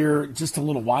happened here just a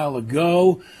little while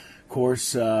ago. Of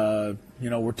course, we're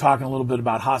talking a little bit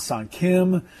about Ha-Seong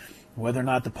Kim, whether or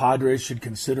not the Padres should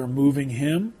consider moving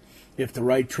him if the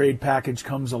right trade package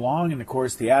comes along. And, of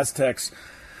course, the Aztecs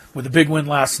with a big win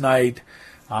last night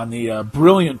on the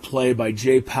brilliant play by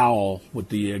Jay Powell with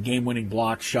the game-winning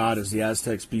block shot as the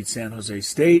Aztecs beat San Jose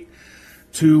State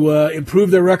to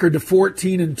improve their record to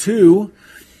 14-2.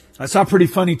 I saw a pretty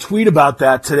funny tweet about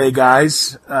that today,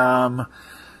 guys.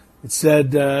 It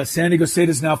said San Diego State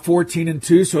is now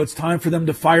 14-2, so it's time for them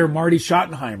to fire Marty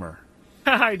Schottenheimer.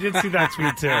 I did see that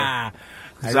tweet too. I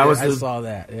saw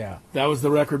that. Yeah, that was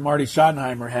the record Marty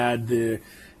Schottenheimer had the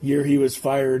year he was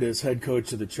fired as head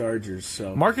coach of the Chargers.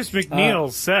 So Marcus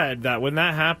McNeil said that when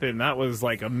that happened, that was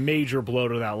like a major blow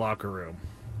to that locker room.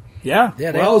 Yeah,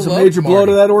 well, it was a major blow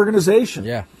to that organization.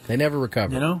 Yeah, they never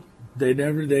recovered.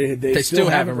 They still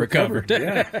haven't recovered.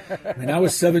 Yeah. I mean, that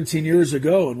was 17 years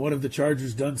ago, and what have the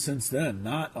Chargers done since then?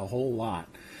 Not a whole lot.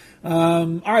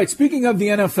 All right, speaking of the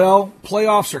NFL,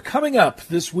 playoffs are coming up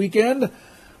this weekend.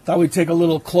 Thought we'd take a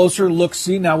little closer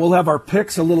look-see. Now, we'll have our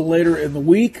picks a little later in the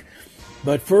week.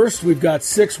 But first, we've got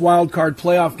 6 wild card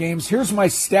playoff games. Here's my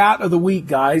stat of the week,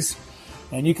 guys,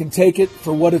 and you can take it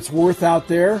for what it's worth out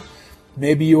there.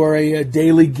 Maybe you are a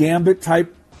daily gambit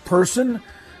type person.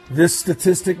 This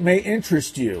statistic may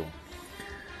interest you.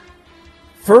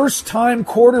 First-time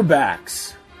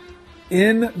quarterbacks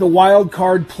in the wild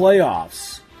card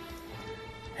playoffs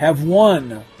have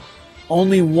won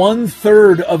only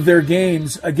 1/3 of their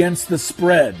games against the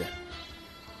spread,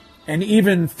 and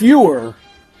even fewer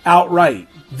outright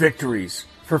victories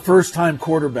for first-time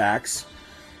quarterbacks.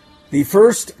 The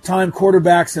first-time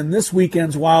quarterbacks in this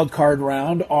weekend's wild card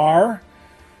round are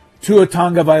Tua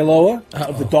Tagovailoa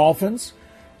of the Dolphins,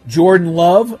 Jordan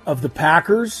Love of the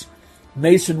Packers,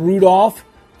 Mason Rudolph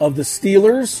of the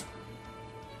Steelers,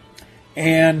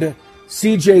 and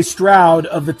C.J. Stroud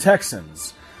of the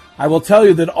Texans. I will tell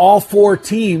you that all 4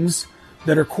 teams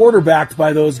that are quarterbacked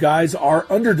by those guys are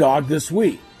underdog this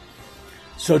week.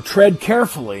 So tread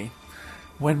carefully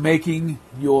when making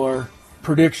your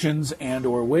predictions and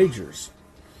or wagers.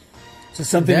 So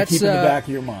something to keep in the back of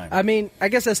your mind. I mean, I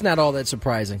guess that's not all that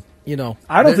surprising.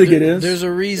 I don't think it is. There's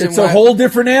a reason. It's a whole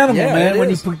different animal, man,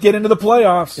 when you get into the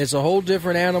playoffs. It's a whole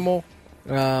different animal.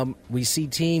 We see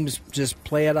teams just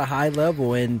play at a high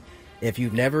level, and if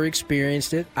you've never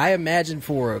experienced it, I imagine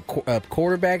for a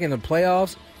quarterback in the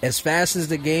playoffs, as fast as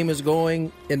the game is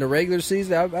going in the regular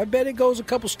season, I bet it goes a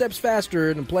couple steps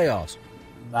faster in the playoffs.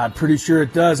 I'm pretty sure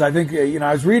it does. I think,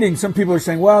 I was reading, some people are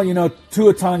saying, well,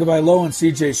 Tua Tagovailoa and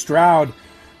C.J. Stroud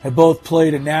have both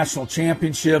played a national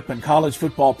championship and college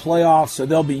football playoffs, so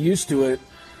they'll be used to it.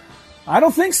 I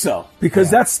don't think so,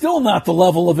 because that's still not the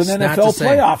level of an NFL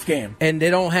playoff game. And they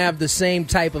don't have the same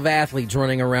type of athletes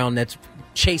running around that's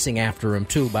chasing after him,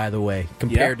 too, by the way,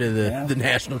 compared to the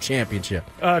national championship.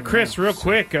 Chris, real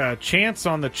quick, Chance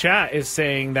on the chat is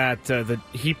saying that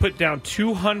he put down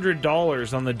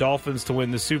 $200 on the Dolphins to win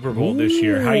the Super Bowl this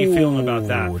year. How are you feeling about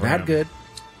that? Not good.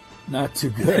 Not too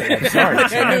good. I'm sorry.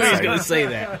 I knew he was going to say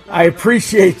that. I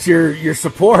appreciate your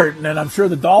support, and I'm sure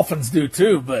the Dolphins do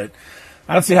too, but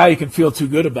I don't see how you can feel too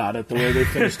good about it the way they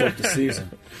finished up the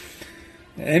season.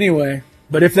 Anyway,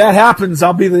 but if that happens,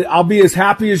 I'll be as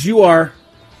happy as you are.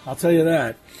 I'll tell you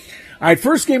that. All right,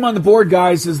 first game on the board,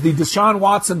 guys, is the Deshaun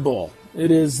Watson Bowl.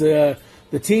 It is the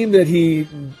the team that he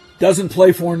doesn't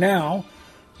play for now,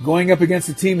 going up against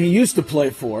the team he used to play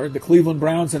for, the Cleveland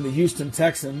Browns and the Houston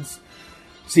Texans.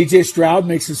 C.J. Stroud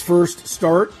makes his first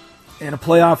start in a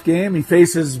playoff game. He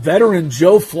faces veteran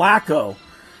Joe Flacco.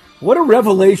 What a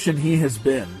revelation he has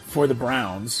been for the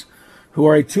Browns, who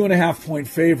are a 2.5-point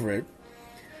favorite.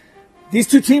 These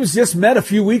two teams just met a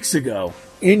few weeks ago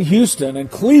in Houston, and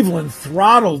Cleveland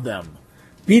throttled them,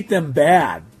 beat them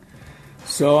bad.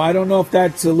 So I don't know if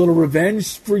that's a little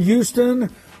revenge for Houston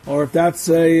or if that's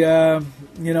a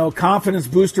confidence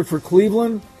booster for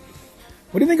Cleveland.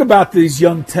 What do you think about these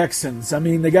young Texans? I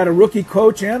mean, they got a rookie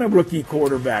coach and a rookie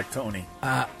quarterback, Tony.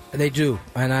 They do,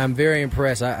 and I'm very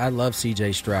impressed. I love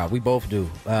C.J. Stroud. We both do.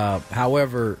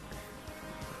 However,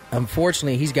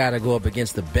 unfortunately, he's got to go up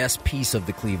against the best piece of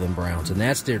the Cleveland Browns, and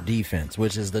that's their defense,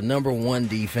 which is the number one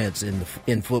defense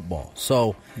in football.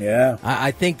 So yeah,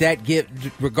 I think that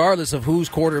regardless of who's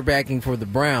quarterbacking for the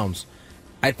Browns,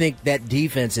 I think that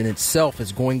defense in itself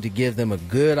is going to give them a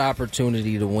good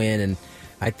opportunity to win, and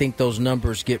I think those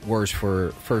numbers get worse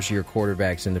for first-year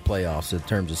quarterbacks in the playoffs in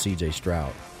terms of C.J.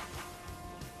 Stroud.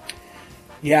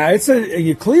 Yeah,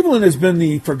 Cleveland has been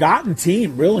the forgotten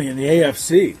team, really, in the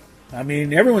AFC. I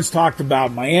mean, everyone's talked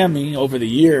about Miami over the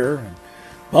year. And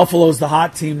Buffalo's the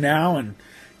hot team now, and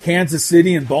Kansas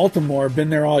City and Baltimore have been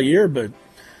there all year, but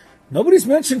nobody's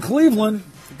mentioned Cleveland.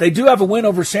 They do have a win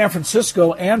over San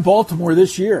Francisco and Baltimore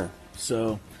this year,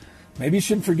 so maybe you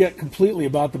shouldn't forget completely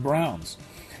about the Browns.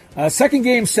 Second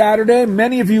game Saturday.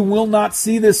 Many of you will not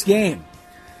see this game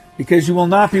because you will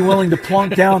not be willing to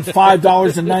plunk down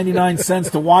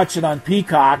 $5.99 to watch it on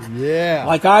Peacock. Yeah,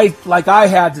 like I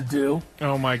had to do.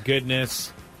 Oh my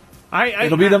goodness! I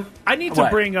need to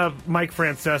bring up Mike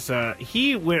Francesa.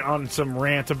 He went on some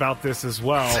rant about this as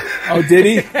well. Oh, did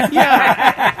he?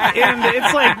 Yeah. And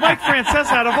it's like, Mike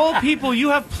Francesa, out of all people, you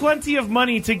have plenty of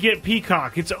money to get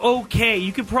Peacock. It's okay.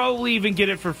 You could probably even get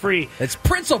it for free. It's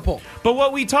principle. But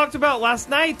what we talked about last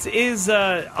night is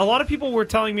a lot of people were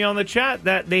telling me on the chat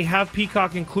that they have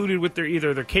Peacock included with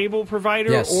either their cable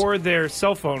provider or their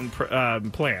cell phone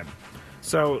plan.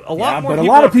 So a lot more. But a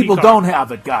lot of people don't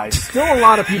have it, guys. Still, a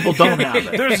lot of people don't have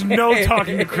it. There's no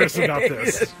talking to Chris about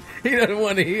this. He doesn't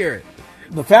want to hear it.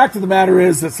 The fact of the matter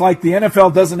is, it's like the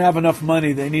NFL doesn't have enough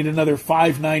money. They need another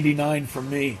 $5.99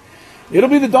 from me. It'll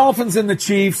be the Dolphins and the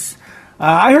Chiefs.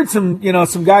 I heard some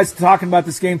guys talking about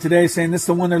this game today, saying this is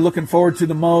the one they're looking forward to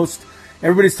the most.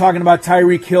 Everybody's talking about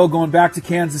Tyreek Hill going back to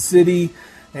Kansas City,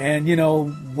 and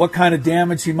what kind of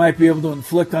damage he might be able to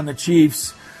inflict on the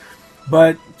Chiefs.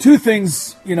 But two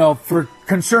things, for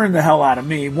concern the hell out of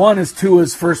me. One is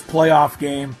Tua's first playoff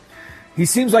game. He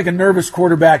seems like a nervous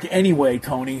quarterback anyway,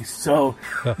 Tony. So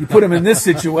you put him in this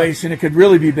situation, it could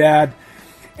really be bad.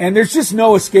 And there's just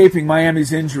no escaping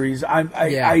Miami's injuries.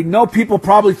 I know people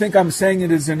probably think I'm saying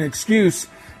it as an excuse.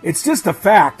 It's just a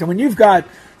fact. And when you've got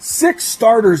 6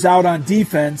 starters out on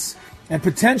defense and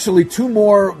potentially 2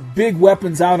 more big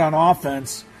weapons out on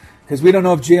offense, because we don't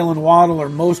know if Jalen Waddle or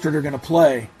Mostert are going to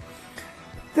play,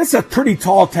 that's a pretty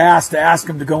tall task to ask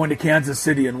him to go into Kansas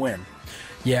City and win.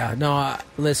 Yeah, no,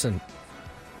 listen,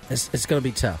 it's going to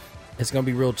be tough. It's going to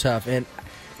be real tough. And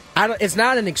it's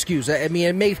not an excuse. I mean,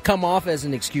 it may come off as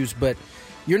an excuse, but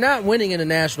you're not winning in the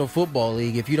National Football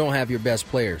League if you don't have your best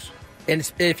players.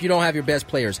 And if you don't have your best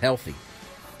players healthy.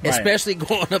 Right. Especially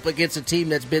going up against a team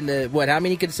that's been to, how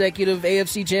many consecutive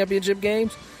AFC championship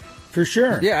games? For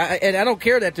sure. Yeah, and I don't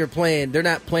care that they're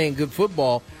not playing good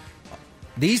football.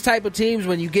 These type of teams,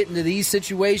 when you get into these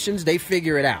situations, they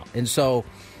figure it out. And so,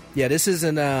 yeah, this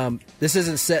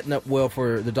isn't setting up well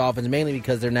for the Dolphins, mainly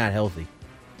because they're not healthy.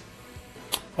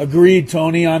 Agreed,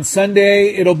 Tony. On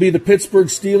Sunday, it'll be the Pittsburgh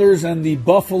Steelers and the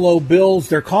Buffalo Bills.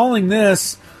 They're calling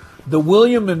this the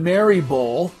William and Mary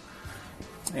Bowl,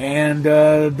 and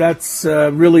that's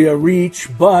really a reach,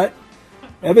 but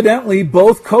evidently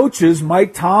both coaches,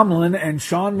 Mike Tomlin and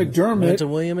Sean McDermott, went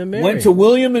to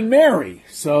William and Mary.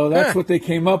 So that's what they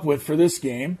came up with for this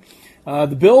game.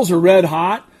 The Bills are red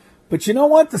hot, but you know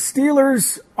what? The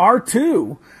Steelers are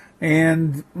too,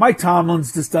 and Mike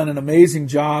Tomlin's just done an amazing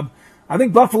job. I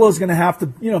think Buffalo's going to have to,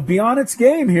 be on its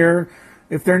game here.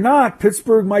 If they're not,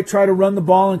 Pittsburgh might try to run the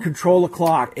ball and control the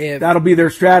clock. That'll be their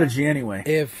strategy anyway.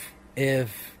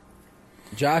 If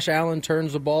Josh Allen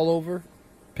turns the ball over,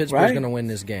 Pittsburgh's going to win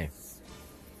this game.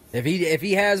 If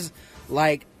he has,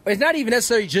 it's not even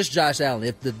necessarily just Josh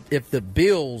Allen. If the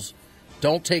Bills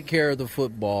don't take care of the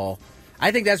football,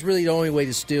 I think that's really the only way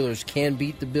the Steelers can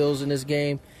beat the Bills in this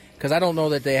game, because I don't know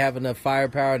that they have enough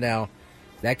firepower now.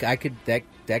 That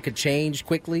could change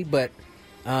quickly, but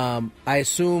I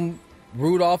assume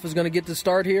Rudolph is going to get the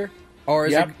start here. Or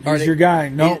is he's your guy.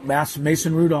 No,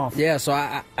 Mason Rudolph. Yeah, so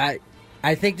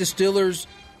I think the Steelers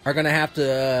are going to have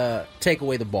to take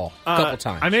away the ball a couple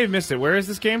times. I may have missed it. Where is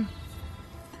this game?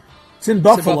 It's in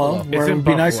Buffalo, where it would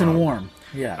be nice and warm.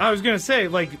 Yeah, I was going to say,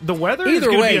 like, the weather is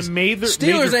going to be a major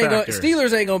factor.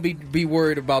 Steelers ain't going to be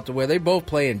worried about the weather. They both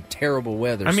play in terrible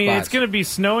weather spots. It's going to be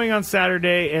snowing on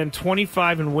Saturday and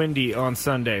 25 and windy on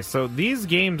Sunday. So these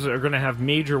games are going to have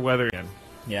major weather in.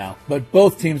 Yeah, but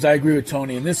both teams, I agree with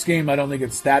Tony. In this game, I don't think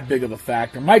it's that big of a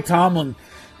factor. Mike Tomlin,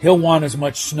 he'll want as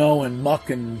much snow and muck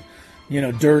and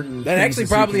dirt and that actually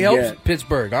probably helps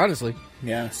Pittsburgh, honestly.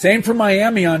 Yeah, same for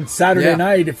Miami on Saturday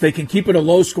night. If they can keep it a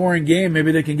low-scoring game,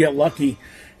 maybe they can get lucky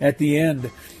at the end.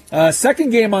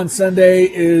 Second game on Sunday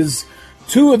is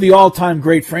two of the all-time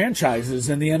great franchises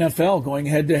in the NFL going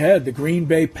head-to-head. The Green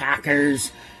Bay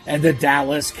Packers and the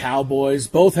Dallas Cowboys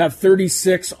both have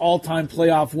 36 all-time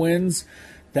playoff wins.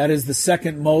 That is the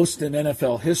second most in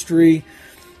NFL history.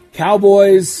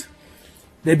 Cowboys,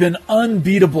 they've been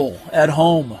unbeatable at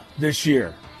home this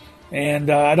year. And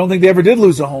I don't think they ever did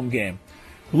lose a home game.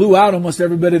 Blew out almost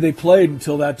everybody they played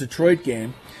until that Detroit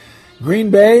game.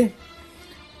 Green Bay,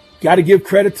 got to give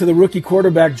credit to the rookie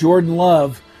quarterback Jordan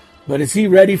Love, but is he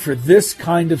ready for this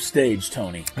kind of stage,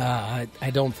 Tony? I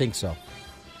don't think so.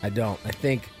 I don't. I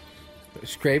think,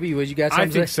 Scraby, what you got? I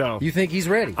think so. You think he's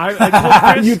ready? I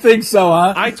told Chris, you think so,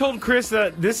 huh? I told Chris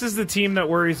that this is the team that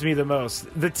worries me the most.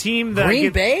 The team that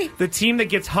Green Bay? The team that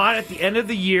gets hot at the end of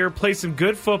the year, plays some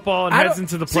good football, and heads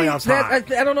into the playoffs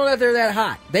hot. I don't know that they're that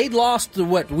hot. They lost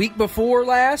week before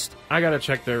last? I got to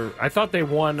check I thought they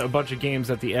won a bunch of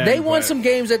games at the end. They won some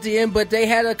games at the end, but they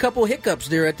had a couple hiccups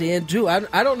there at the end, too.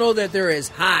 I don't know that they're as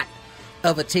hot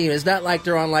of a team. It's not like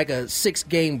they're on like a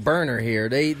 6-game burner here.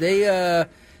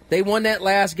 They won that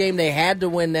last game. They had to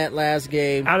win that last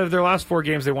game. Out of their last 4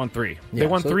 games, they won 3. They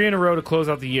won 3 in a row to close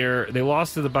out the year. They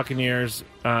lost to the Buccaneers,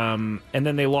 and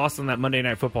then they lost on that Monday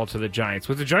Night Football to the Giants.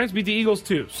 But the Giants beat the Eagles,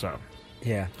 too, so...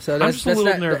 Yeah, so I'm just a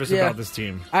little nervous about this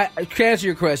team. To answer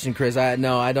your question, Chris, I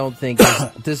don't think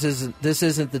this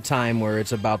isn't the time where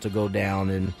it's about to go down.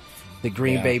 And the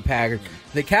Green Bay Packers,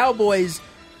 the Cowboys,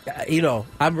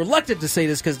 I'm reluctant to say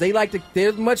this because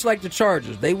they're much like the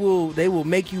Chargers. They will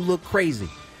make you look crazy,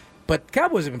 but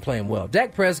Cowboys have been playing well.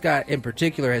 Dak Prescott, in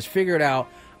particular, has figured out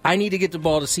I need to get the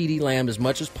ball to CeeDee Lamb as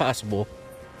much as possible,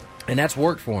 and that's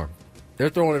worked for him. They're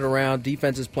throwing it around.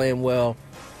 Defense is playing well.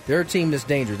 They're a team that's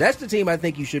dangerous. That's the team I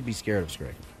think you should be scared of,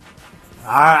 Scrape.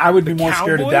 I would be more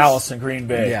scared of Dallas than Green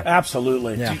Bay. Yeah.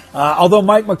 Absolutely. Yeah. Although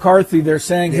Mike McCarthy, they're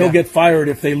saying he'll get fired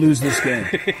if they lose this game.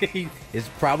 It's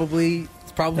probably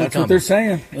That's coming. what they're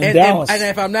saying in Dallas. And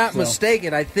if I'm not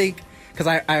mistaken, I think, because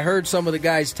I heard some of the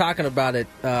guys talking about it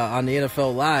on the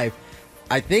NFL Live,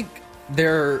 I think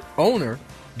their owner,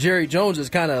 Jerry Jones, has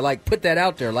kind of like put that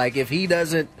out there. Like, if he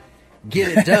doesn't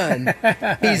get it done,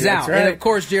 he's out. Right. And, of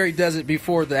course, Jerry does it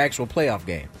before the actual playoff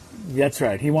game. That's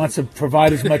right. He wants to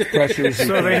provide as much pressure as he can.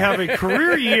 So they have a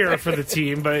career year for the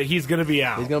team, but he's going to be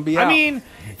out. He's going to be out. I mean,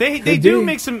 they do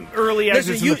make some early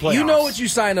exits in the playoffs. You know what you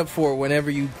sign up for whenever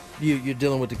you're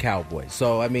dealing with the Cowboys.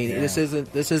 So, I mean, this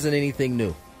isn't anything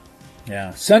new.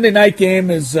 Yeah. Sunday night game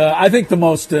is, I think, the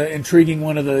most intriguing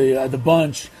one of the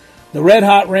bunch. The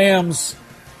red-hot Rams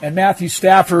and Matthew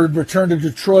Stafford return to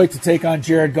Detroit to take on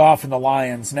Jared Goff and the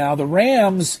Lions. Now, the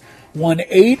Rams won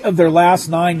 8 of their last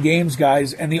 9 games,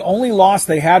 guys, and the only loss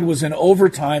they had was in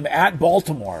overtime at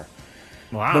Baltimore.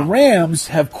 Wow. The Rams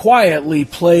have quietly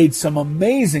played some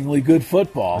amazingly good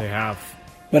football. They have.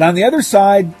 But on the other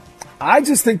side, I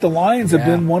just think the Lions have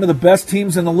been one of the best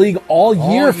teams in the league all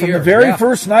year. From the very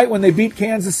first night when they beat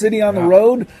Kansas City on the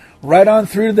road, right on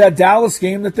through to that Dallas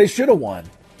game that they should have won.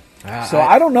 So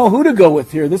I don't know who to go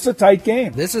with here. This is a tight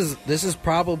game. This is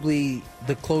probably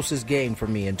the closest game for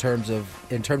me in terms of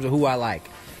who I like.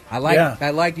 I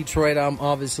like Detroit. I'm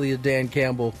obviously a Dan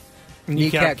Campbell,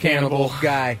 kneecap cannibal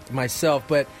guy myself,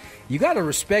 but you got to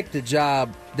respect the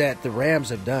job that the Rams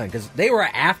have done because they were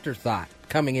an afterthought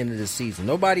coming into this season.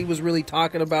 Nobody was really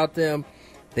talking about them.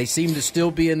 They seem to still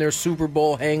be in their Super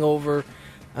Bowl hangover,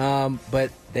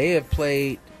 but they have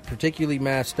played, particularly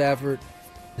Matt Stafford,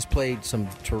 has played some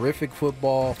terrific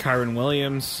football. Kyron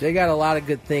Williams. They got a lot of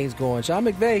good things going. Sean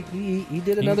McVay, he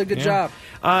did another good job.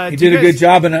 He did a good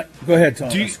job. Go ahead,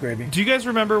 Tony. Do you guys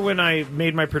remember when I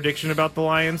made my prediction about the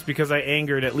Lions? Because I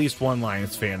angered at least one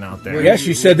Lions fan out there. Yes,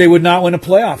 you said they would not win a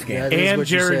playoff game. And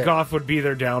Jared Goff would be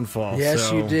their downfall. Yes,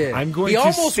 so you did. I'm going he to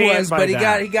almost stand was, by but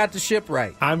that. he got the ship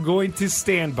right. I'm going to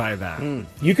stand by that.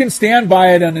 You can stand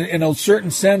by it in a certain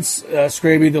sense,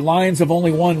 Scraby. The Lions have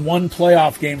only won one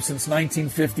playoff game since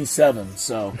 1950. 57.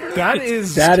 So that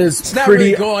is it's not pretty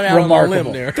really going out remarkable. on a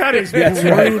limb there. That is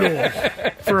brutal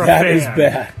for a That fan. is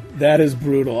bad. That is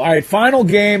brutal. All right, final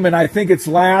game, and I think it's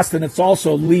last, and it's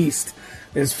also least,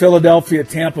 is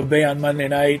Philadelphia-Tampa Bay on Monday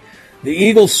night. The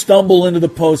Eagles stumble into the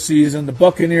postseason. The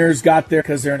Buccaneers got there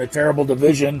because they're in a terrible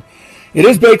division. It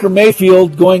is Baker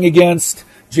Mayfield going against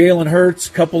Jalen Hurts,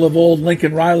 a couple of old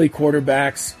Lincoln Riley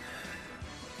quarterbacks.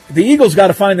 The Eagles got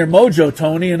to find their mojo,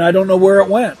 Tony, and I don't know where it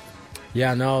went.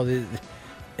 Yeah, no,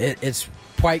 it's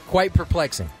quite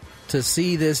perplexing to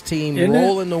see this team Isn't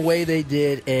rolling the way they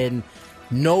did and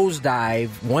nosedive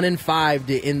 1-5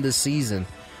 to end the season.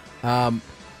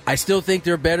 I still think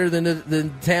they're better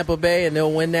than Tampa Bay, and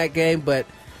they'll win that game, but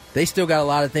they still got a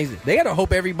lot of things. They got to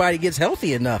hope everybody gets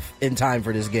healthy enough in time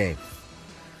for this game.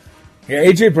 Yeah,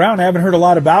 A.J. Brown, I haven't heard a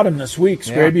lot about him this week.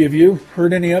 Scraby, have you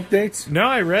heard any updates? No,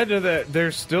 I read that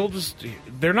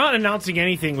they're not announcing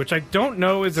anything, which I don't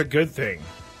know is a good thing.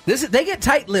 They get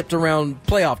tight-lipped around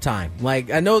playoff time.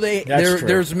 Like, I know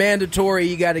there's mandatory,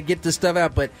 you got to get this stuff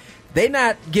out, but they're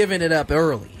not giving it up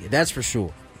early. That's for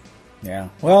sure. Yeah.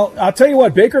 Well, I'll tell you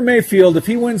what, Baker Mayfield, if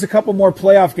he wins a couple more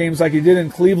playoff games like he did in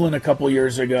Cleveland a couple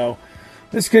years ago,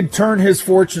 this could turn his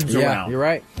fortunes around. Yeah, you're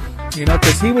right. You know,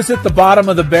 because he was at the bottom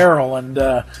of the barrel, and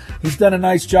he's done a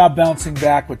nice job bouncing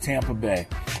back with Tampa Bay.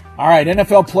 All right,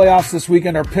 NFL playoffs this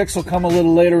weekend. Our picks will come a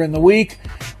little later in the week.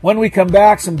 When we come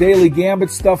back, some Daily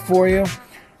Gambit stuff for you.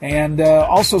 And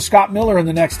also Scott Miller in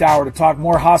the next hour to talk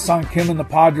more Ha-Seong Kim and the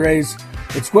Padres.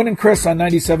 It's Gwynn and Chris on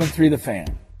 97.3 The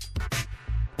Fan.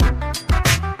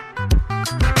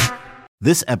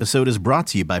 This episode is brought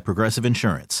to you by Progressive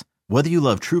Insurance. Whether you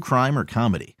love true crime or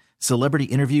comedy, celebrity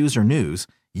interviews or news,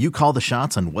 you call the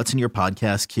shots on what's in your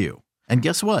podcast queue. And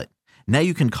guess what? Now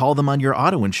you can call them on your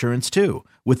auto insurance too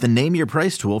with the Name Your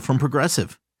Price tool from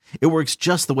Progressive. It works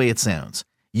just the way it sounds.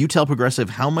 You tell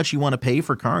Progressive how much you want to pay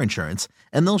for car insurance,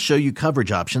 and they'll show you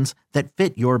coverage options that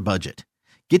fit your budget.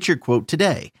 Get your quote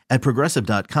today at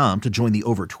Progressive.com to join the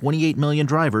over 28 million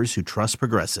drivers who trust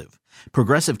Progressive.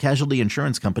 Progressive Casualty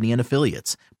Insurance Company and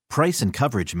Affiliates. Price and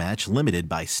coverage match limited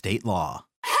by state law.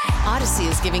 Odyssey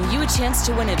is giving you a chance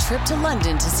to win a trip to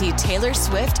London to see Taylor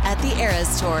Swift at the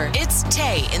Eras Tour. It's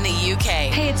Tay in the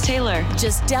UK. Hey, it's Taylor.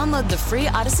 Just download the free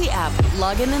Odyssey app,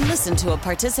 log in and listen to a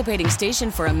participating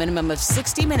station for a minimum of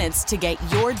 60 minutes to get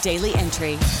your daily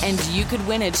entry. And you could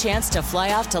win a chance to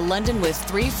fly off to London with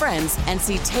 3 friends and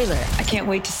see Taylor. I can't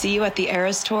wait to see you at the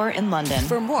Eras Tour in London.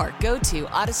 For more, go to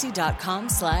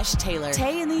odyssey.com/Taylor.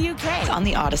 Tay in the UK. It's on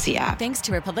the Odyssey app. Thanks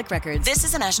to Republic Records. This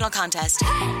is a national contest.